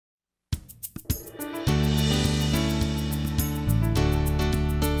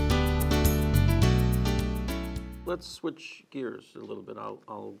let's switch gears a little bit.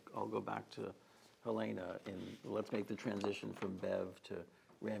 I'll go back to Yelena, and let's make the transition from Bev to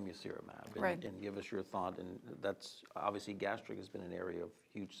Ramucirumab, and give us your thought. And that's obviously gastric has been an area of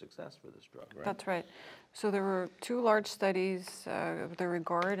huge success for this drug, right? That's right. So there were two large studies, the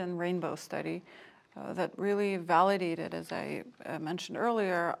REGARD and RAINBOW study, that really validated, as I mentioned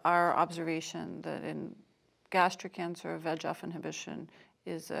earlier, our observation that in gastric cancer, VEGF inhibition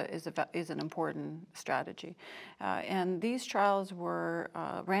is an important strategy. And these trials were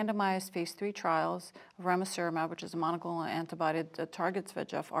randomized phase 3 trials of Ramucirumab, which is a monoclonal antibody that targets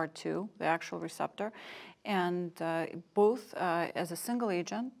VEGF-R2, the actual receptor, and both as a single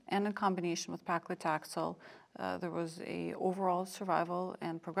agent and in combination with paclitaxel. There was an overall survival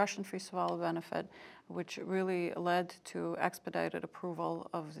and progression-free survival benefit, which really led to expedited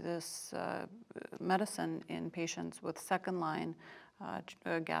approval of this medicine in patients with second-line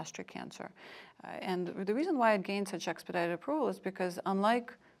gastric cancer. And the reason why it gained such expedited approval is because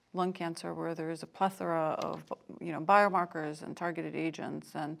unlike lung cancer, where there is a plethora of biomarkers and targeted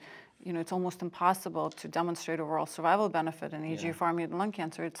agents, and it's almost impossible to demonstrate overall survival benefit in EGFR mutant lung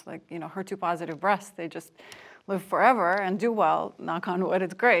cancer. It's like HER2 positive breast, they just live forever and do well, knock on wood,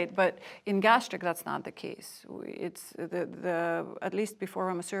 it's great. But in gastric, that's not the case. It's at least before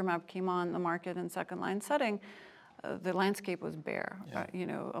Ramucirumab came on the market in second line setting, the landscape was bare.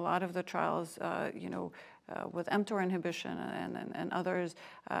 A lot of the trials, with mTOR inhibition and others,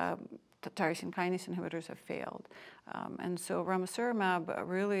 tyrosine kinase inhibitors have failed. And so Ramucirumab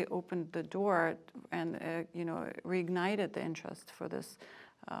really opened the door and reignited the interest for this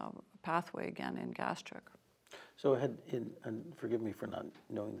pathway again in gastric. So and forgive me for not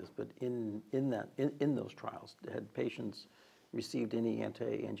knowing this, but in those trials, had patients received any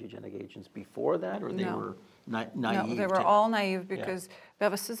anti-angiogenic agents before that, or they were naive? No, they were all naive because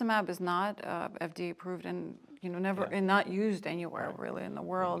bevacizumab is not FDA approved and and not used anywhere really in the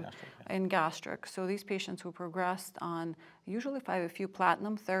world in gastric. So these patients who progressed on usually 5-FU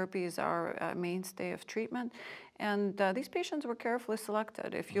platinum therapy is our mainstay of treatment, and these patients were carefully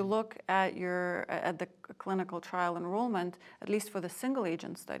selected. If you look at the clinical trial enrollment, at least for the single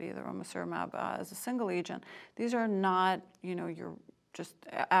agent study, the Ramucirumab as a single agent, these are not your just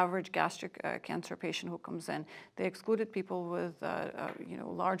average gastric cancer patient who comes in. They excluded people with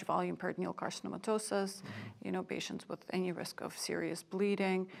large volume peritoneal carcinomatosis, patients with any risk of serious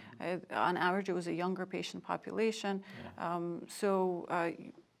bleeding. On average, it was a younger patient population.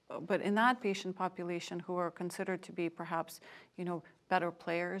 But in that patient population, who are considered to be perhaps better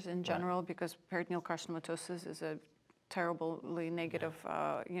players in general, because peritoneal carcinomatosis is a terribly negative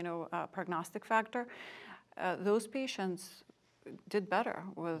prognostic factor, those patients did better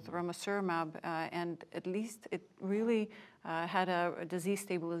with Ramucirumab, and at least it really had a disease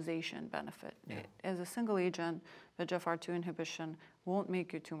stabilization benefit. As a single agent, VEGF-R2 inhibition won't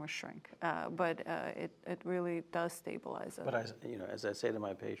make your tumor shrink, but it really does stabilize it. But as I say to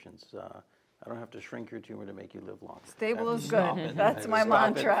my patients, I don't have to shrink your tumor to make you live longer. Stable is good. That's my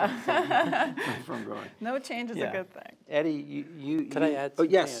mantra. From growing. No change is a good thing. Eddie, Could I add? Oh,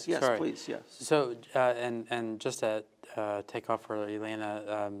 yes, Sorry. please, yes. So, and just to take off where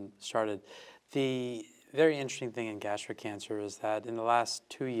Yelena started, the very interesting thing in gastric cancer is that in the last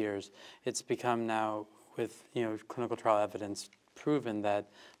 2 years, it's become now with clinical trial evidence proven that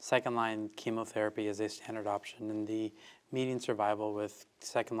second-line chemotherapy is a standard option, and the median survival with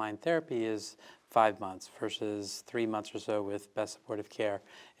second-line therapy is 5 months versus 3 months or so with best supportive care.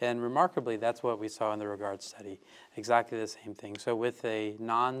 And remarkably, that's what we saw in the REGARD study, exactly the same thing. So with a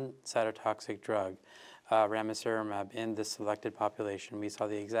non-cytotoxic drug, Ramucirumab, in this selected population, we saw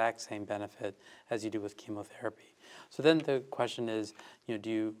the exact same benefit as you do with chemotherapy. So then the question is, do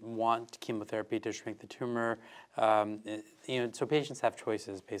you want chemotherapy to shrink the tumor? So patients have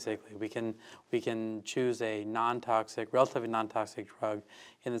choices, basically. We can choose a non-toxic, relatively non-toxic drug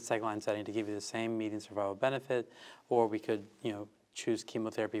in the second-line setting to give you the same median survival benefit, or we could, choose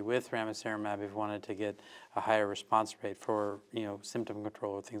chemotherapy with Ramucirumab if we wanted to get a higher response rate for, symptom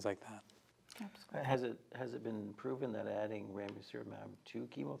control or things like that. Has it been proven that adding Ramucirumab to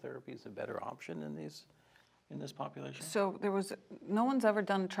chemotherapy is a better option in this population? So no one's ever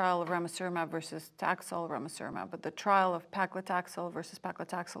done a trial of Ramucirumab versus Taxol Ramucirumab, but the trial of paclitaxel versus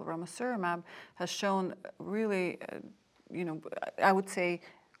paclitaxel Ramucirumab has shown really, I would say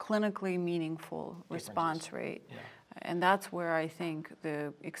clinically meaningful response rate. And that's where I think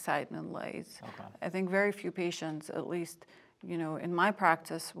the excitement lays. I think very few patients, at least in my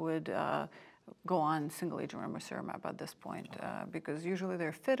practice, would go on single-agent Ramucirumab at this point because usually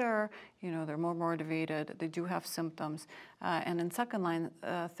they're fitter, they're more motivated, they do have symptoms, and in second-line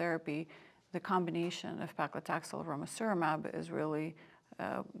therapy, the combination of paclitaxel ramucirumab is really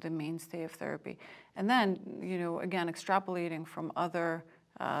the mainstay of therapy. And then, again, extrapolating from other,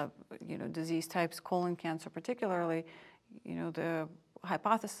 disease types, colon cancer particularly, the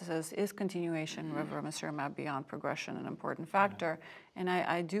hypothesis is continuation of ramucirumab beyond progression an important factor. And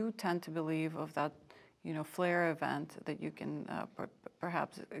I do tend to believe of that, flare event that you can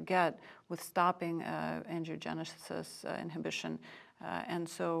perhaps get with stopping angiogenesis inhibition. And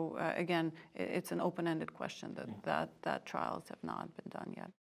so, again, it's an open-ended question that trials have not been done yet.